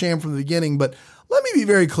cook-off is a sham from the beginning, but let me be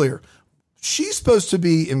very clear. She's supposed to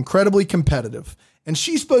be incredibly competitive, and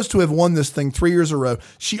she's supposed to have won this thing 3 years in a row.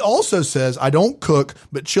 She also says, I don't cook,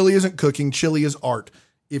 but chili isn't cooking. Chili is art.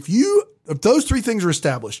 If those 3 things are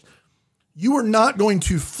established, you are not going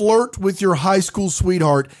to flirt with your high school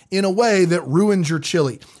sweetheart in a way that ruins your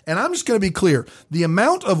chili. And I'm just going to be clear. The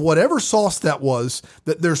amount of whatever sauce that was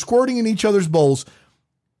that they're squirting in each other's bowls,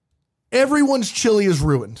 Everyone's chili is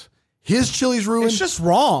ruined. His chili's ruined. It's just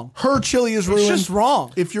wrong. Her chili is ruined. It's just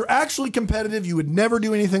wrong. If you're actually competitive, you would never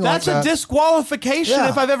do anything like that. That's a disqualification Yeah.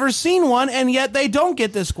 if I've ever seen one, and yet they don't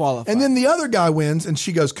get disqualified. And then the other guy wins, and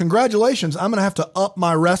she goes, "Congratulations! I'm going to have to up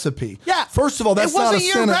my recipe." Yeah. First of all, that's It wasn't not a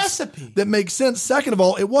your sentence recipe. that makes sense. Second of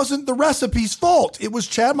all, it wasn't the recipe's fault. It was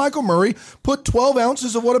Chad Michael Murray put 12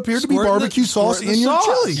 ounces of what appeared to be Squirt barbecue the- sauce squirt the in your sauce.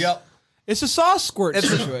 chili. Yep. it's a sauce squirt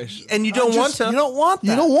situation. And you don't want to. You don't want that.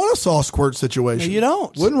 You don't want a sauce squirt situation. No, you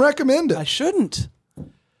don't. Wouldn't recommend I it. shouldn't.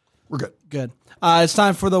 We're good. Good. It's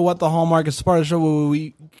time for the What the Hallmark. It's part of the show where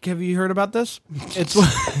we have you heard about this? It's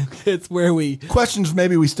it's where we Questions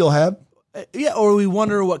maybe we still have. or we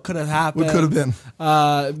wonder what could have happened. What could have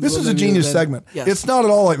been. This is a genius segment. Yes. It's not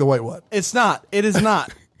at all like the Wait What. It's not. It is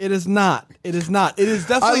not. It is not. It is not. It is I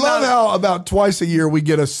definitely love not. how about twice a year we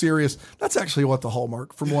get a serious. That's actually what the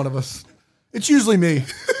Hallmark from one of us. It's usually me.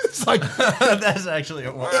 It's like That's actually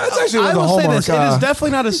a word. that's actually what I the will say Hallmark. this: it is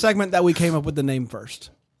definitely not a segment that we came up with the name first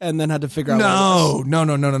and then had to figure out. What it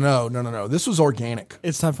was. No. This was organic.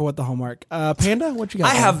 It's time for What the Hallmark. Panda, what you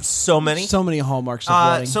got? I have so many. so many hallmarks of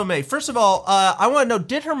wedding. So many. First of all, I want to know,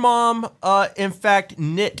 did her mom, in fact,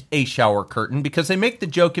 knit a shower curtain? Because they make the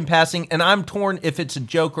joke in passing, and I'm torn if it's a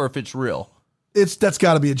joke or if it's real. That's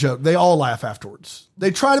got to be a joke. They all laugh afterwards. They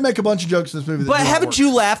try to make a bunch of jokes in this movie. That But do not haven't work.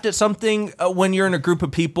 you laughed at something when you're in a group of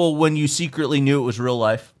people when you secretly knew it was real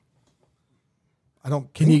life? I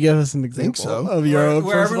don't. Can you give us an example so. of your own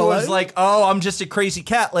Where personal everyone's life? like, "Oh, I'm just a crazy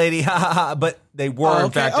cat lady," ha ha ha. But they were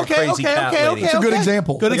in fact a crazy cat lady. It's a good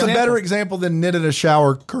example. Good It's a example. better example than knitted a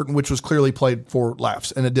shower curtain, which was clearly played for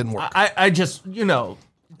laughs, and it didn't work. I just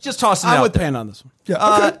just tossing it I out would there. pan on this one.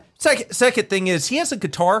 Yeah. Okay. Second thing is he has a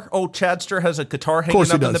guitar. Old Chadster has a guitar hanging course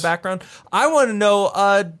he up in the does. background. I want to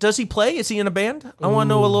know, does he play? Is he in a band? I want to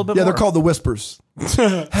know a little bit Yeah, more. they're called the Whispers.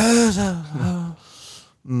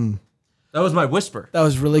 That was my whisper. That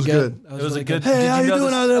was really good. good. That It was really a good. good. Hey, how you know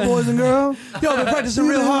doing this? out there, boys and girls? Yo, I've been practicing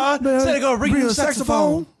real hard. Said I go bring you a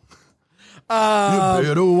saxophone. You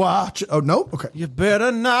better watch. Oh no. Okay. You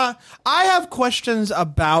better not. I have questions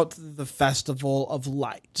about the Festival of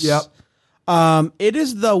Lights. Yep. It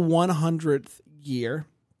is the 100th year.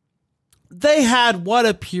 They had what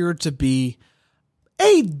appeared to be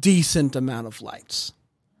a decent amount of lights.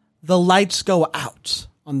 The lights go out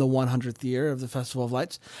on the 100th year of the Festival of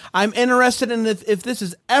Lights. I'm interested in if this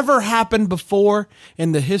has ever happened before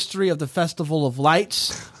in the history of the Festival of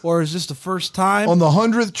Lights, or is this the first time? On the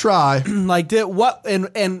 100th try, Like, did what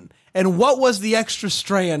and what was the extra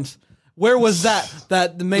strand? Where was that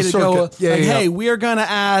made The it go? circuit. Yeah, like, yeah. hey, we are gonna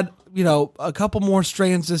add a couple more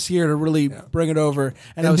strands this year to really bring it over.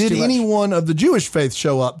 And, that and was did too much. anyone of the Jewish faith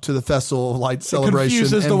show up to the Festival of Lights celebration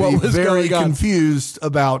confused as to and what be was very going on. confused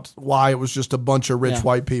about why it was just a bunch of rich Yeah.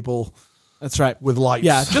 white people That's right. with lights?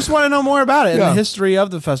 Yeah, just want to know more about it and Yeah. the history of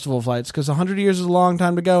the Festival of Lights, because 100 years is a long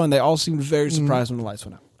time to go, and they all seemed very Mm. surprised when the lights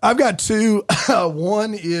went out. I've got two.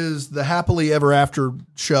 One is the Happily Ever After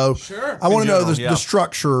show. Sure. I want to know general, the yeah.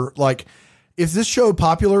 structure. Like, is this show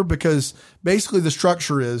popular? Because basically the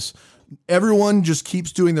structure is everyone just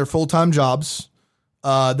keeps doing their full-time jobs.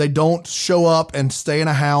 They don't show up and stay in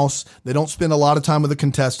a house. They don't spend a lot of time with a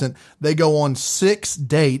contestant. They go on 6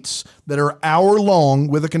 dates that are hour long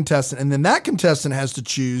with a contestant. And then that contestant has to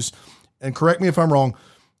choose, and correct me if I'm wrong,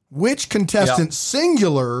 which contestant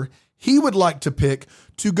singular he would like to pick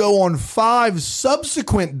to go on 5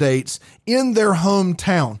 subsequent dates in their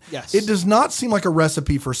hometown. Yes. It does not seem like a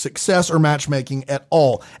recipe for success or matchmaking at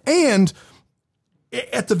all. And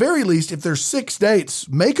at the very least, if there's 6 dates,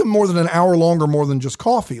 make them more than an hour long or more than just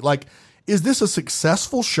coffee. Like, is this a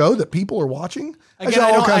successful show that people are watching? Again,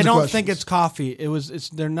 got all kinds I of don't questions. think it's coffee. It's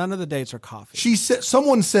there. None of the dates are coffee. She said,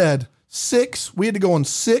 someone said 6, we had to go on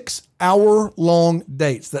 6 hour long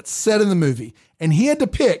dates. That's said in the movie. And he had to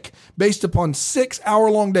pick, based upon 6 hour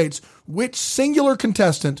long dates, which singular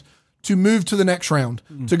contestant to move to the next round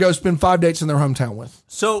to go spend 5 dates in their hometown with.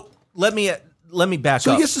 So let me back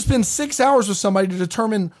So up. he gets to spend 6 hours with somebody to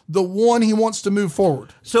determine the one he wants to move forward.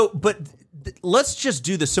 But let's just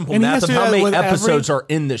do the simple And he math has of to how do that many with episodes are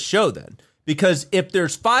in this show then. Because if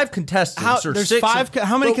there's 5 contestants or There's 6, 5.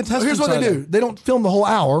 How many Well, contestants? Here's what are they there? do. They don't film the whole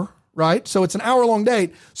hour, right? So it's an hour long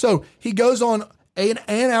date. So he goes on an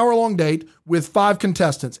hour long date with 5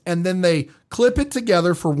 contestants, and then they clip it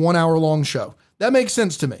together for 1 hour long show. That makes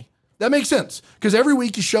sense to me. That makes sense because every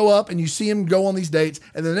week you show up and you see him go on these dates,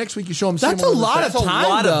 and then the next week you show him. That's see him on a the lot dates. of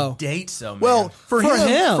time, though. of dates, though, man. Well, for him,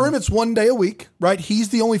 him. it's 1 day a week, right? He's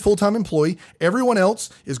the only full-time employee. Everyone else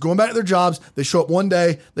is going back to their jobs. They show up one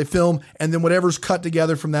day, they film, and then whatever's cut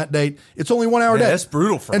together from that date, it's only 1 hour Yeah, day. that's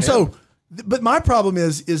brutal for and him. so, but my problem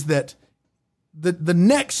is that the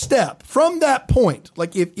next step from that point,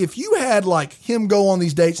 like if you had like him go on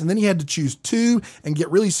these dates and then he had to choose two and get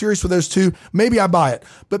really serious with those two, maybe I buy it.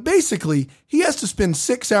 But basically, he has to spend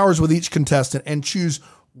 6 hours with each contestant and choose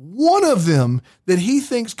one of them that he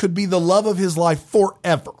thinks could be the love of his life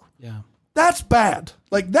forever. Yeah. That's bad.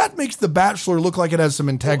 Like, that makes The Bachelor look like it has some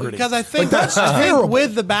integrity. Because I think, like, that's I terrible. think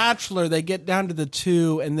with The Bachelor, they get down to the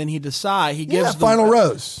two, and then he decides. He gives the final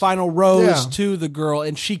rose. Final rose Yeah. to the girl,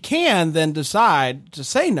 and she can then decide to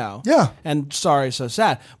say no. Yeah. And sorry, so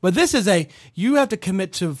sad. But this is you have to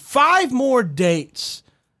commit to 5 more dates.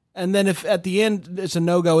 And then if at the end it's a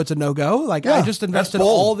no-go, it's a no-go. Like, Yeah, I just invested bold.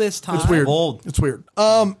 all this time. It's weird. Bold. It's weird.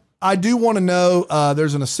 I do want to know,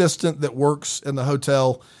 there's an assistant that works in the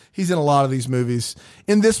hotel. He's in a lot of these movies.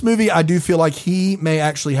 In this movie, I do feel like he may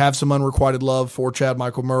actually have some unrequited love for Chad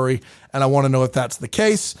Michael Murray, and I want to know if that's the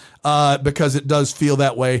case, because it does feel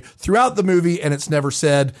that way throughout the movie, and it's never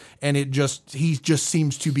said, and he just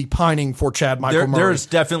seems to be pining for Chad Michael Murray. There's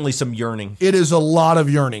definitely some yearning. It is a lot of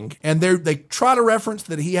yearning, and they try to reference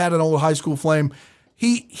that he had an old high school flame.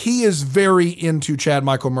 He is very into Chad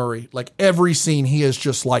Michael Murray. Like, every scene, he is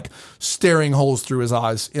just like staring holes through his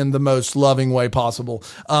eyes in the most loving way possible.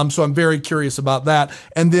 So I'm very curious about that.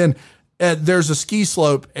 And then there's a ski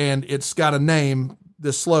slope, and it's got a name,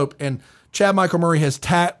 this slope, and Chad Michael Murray has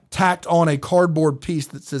tacked on a cardboard piece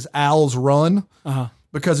that says Al's Run.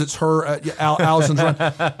 Because it's her, Allison's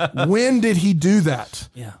Run. When did he do that?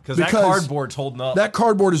 Yeah. Because that cardboard's holding up. That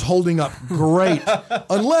cardboard is holding up great.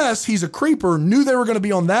 Unless he's a creeper, knew they were going to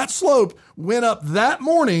be on that slope, went up that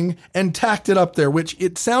morning and tacked it up there, which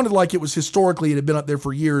it sounded like it was historically, it had been up there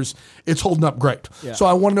for years. It's holding up great. Yeah. So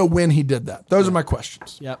I want to know when he did that. Those are my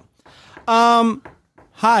questions. Yep.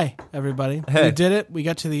 Hi, everybody. Hey. We did it. We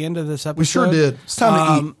got to the end of this episode. We sure did. It's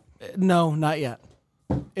time to eat. No, not yet.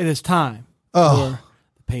 It is time for the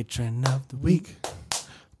patron of the week.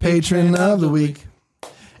 Patron of the week.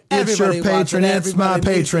 It's your Everybody wants patron, it. it's my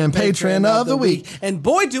Everybody needs patron, the patron of the week. And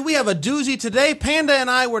boy, do we have a doozy today. Panda and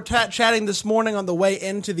I were chatting this morning on the way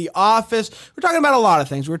into the office. We're talking about a lot of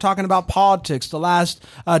things. We were talking about politics, the last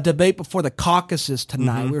debate before the caucuses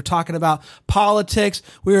tonight. We were talking about politics.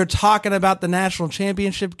 We were talking about the national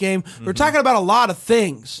championship game. We were talking about a lot of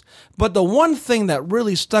things. But the one thing that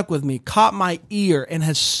really stuck with me, caught my ear, and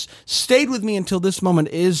has stayed with me until this moment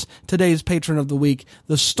is today's patron of the week.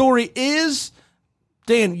 The story is...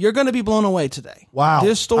 Dan, you're going to be blown away today. Wow.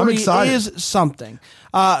 This story I'm excited. is something.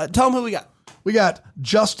 Tell them who we got. We got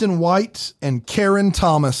Justin White and Karen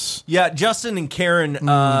Thomas. Yeah, Justin and Karen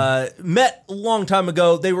met a long time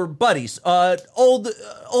ago. They were buddies, old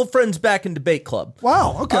friends back in debate club.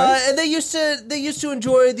 Wow, okay. And they used to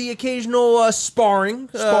enjoy the occasional sparring,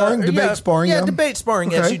 debate sparring. Yeah, debate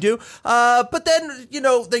sparring, as Okay. you do. But then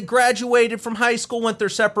they graduated from high school, went their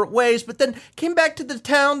separate ways, but then came back to the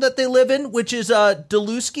town that they live in, which is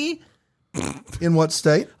Duluski. In what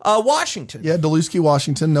state? Washington. Yeah, Duluski,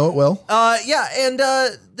 Washington. Know it well. And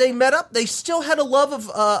they met up. They still had a love of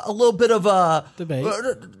a little bit of Debate.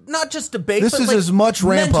 Not just debate. This but is like as much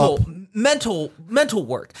ramp up. mental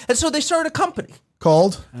work. And so they started a company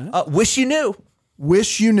Called Wish You Knew.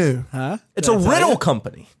 Wish You Knew. Huh? It's Did a I tell riddle you?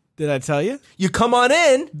 company. Did I tell you? You come on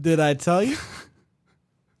in. Did I tell you?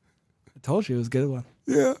 I told you it was a good one.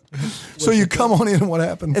 Yeah. So you come on in and what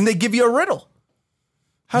happens? And they give you a riddle.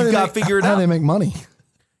 How you do they gotta make- figure it How out. do they make money?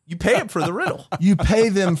 You pay them for the riddle. You pay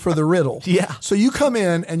them for the riddle. Yeah. So you come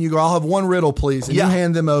in and you go, I'll have one riddle, please. And Yeah. you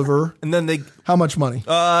hand them over. And then they, How much money?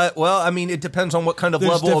 well, I mean, it depends on what kind of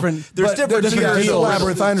There's level. different- There's But different there's tiers. a deals.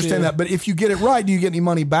 labyrinth. I understand that. But if you get it right, do you get any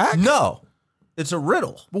money back? No, it's a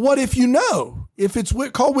riddle. But what if you know? If it's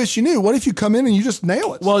called Wish You Knew, what if you come in and you just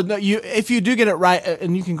nail it? Well, no, if you do get it right,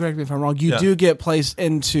 and you can correct me if I'm wrong, you Yeah. do get placed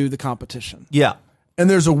into the competition. Yeah. And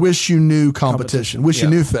there's a Wish You Knew competition. Wish You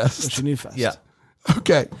Yeah. Knew Fest. Which you knew fast. Yeah.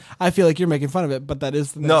 Okay. I feel like you're making fun of it, but that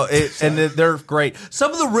is the name. No, and they're great.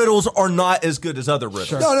 Some of the riddles are not as good as other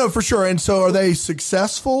riddles. No, for sure. And so are they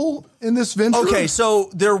successful in this venture? Okay, so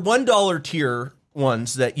they're $1 tier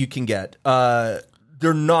ones that you can get. They're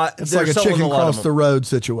not. It's they're like a selling chicken lot of across them. the road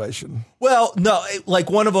situation. Well, no, like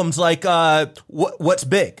one of them's like, what's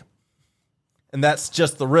big? And that's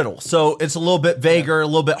just the riddle. So it's a little bit vaguer, a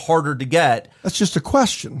little bit harder to get. That's just a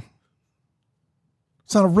question.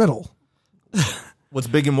 It's not a riddle. What's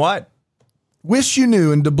big and wide? Wish You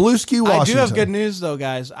Knew in Dubluski, Washington. I do have good news, though,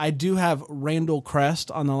 guys. I do have Randall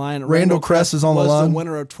Crest on the line. Randall Crest is on the was line? the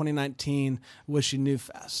winner of 2019 Wish You Knew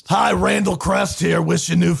Fest. Hi, Randall Crest here. Wish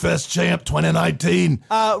You Knew Fest champ 2019.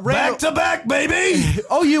 Randall- back to back, baby.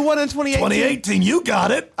 Oh, you won in 2018? 2018, you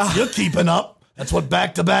got it. You're keeping up. That's what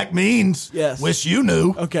back-to-back means. Yes. Wish you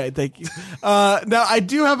knew. Okay, thank you. Now, I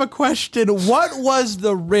do have a question. What was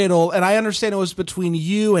the riddle? And I understand it was between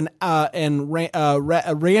you and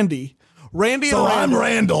Randy. Randy So and I'm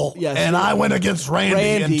Randall, Yes, and I went against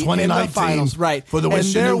Randy in 2019 the finals, right? for the Wish and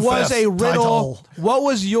You there Knew was Fest a riddle. title. What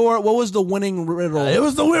was the winning riddle? It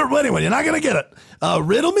was the weird wedding one. You're not going to get it.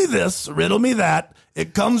 Riddle me this, riddle me that.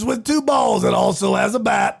 It comes with 2 balls. It also has a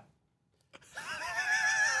bat.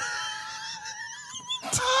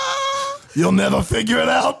 You'll never figure it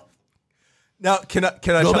out. Now, can I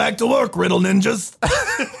Go back to work, riddle ninjas.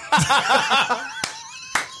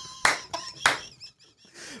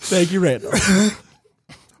 Thank you, Randall.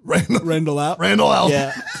 Randall out. Randall out.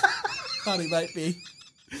 Yeah. Thought he might be.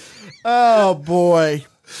 Oh, boy.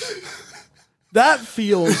 That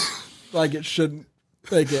feels like it shouldn't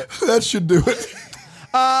make it. That should do it.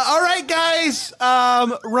 All right, guys.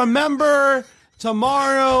 Remember,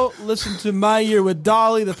 tomorrow, listen to My Year with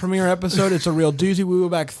Dolly, the premiere episode. It's a real doozy. We will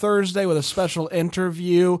be back Thursday with a special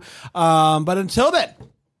interview. But until then,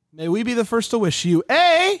 may we be the first to wish you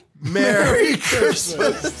a Merry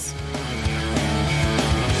Christmas.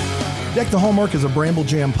 Deck the Hallmark is a Bramble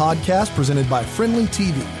Jam podcast presented by Friendly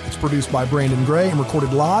TV. It's produced by Brandon Gray and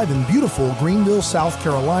recorded live in beautiful Greenville, South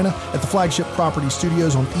Carolina at the Flagship Property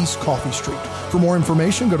Studios on East Coffee Street. For more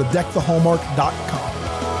information, go to deckthehallmark.com.